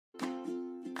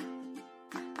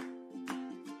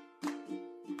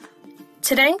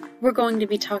Today, we're going to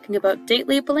be talking about date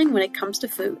labeling when it comes to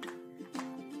food.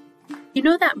 You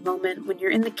know that moment when you're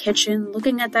in the kitchen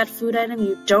looking at that food item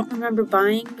you don't remember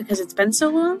buying because it's been so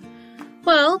long?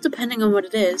 Well, depending on what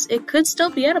it is, it could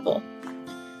still be edible.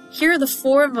 Here are the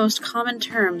 4 most common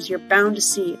terms you're bound to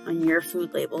see on your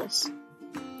food labels.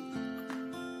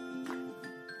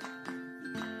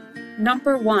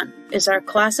 Number 1 is our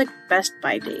classic best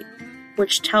by date,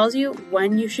 which tells you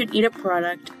when you should eat a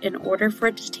product in order for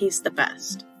it to taste the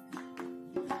best.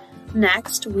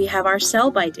 Next, we have our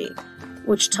sell by date,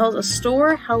 which tells a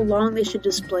store how long they should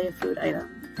display a food item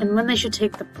and when they should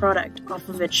take the product off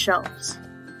of its shelves.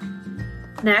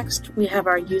 Next, we have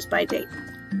our use by date.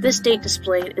 This date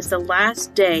displayed is the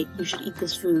last day you should eat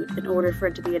this food in order for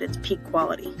it to be at its peak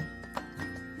quality.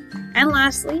 And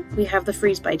lastly, we have the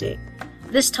freeze by date.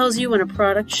 This tells you when a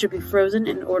product should be frozen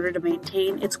in order to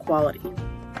maintain its quality.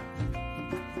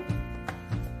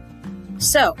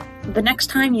 So, the next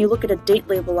time you look at a date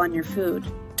label on your food,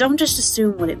 don't just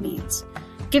assume what it means.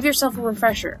 Give yourself a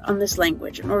refresher on this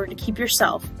language in order to keep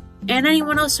yourself, and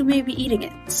anyone else who may be eating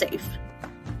it, safe.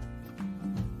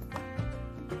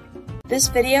 This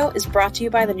video is brought to you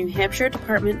by the New Hampshire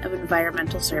Department of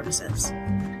Environmental Services.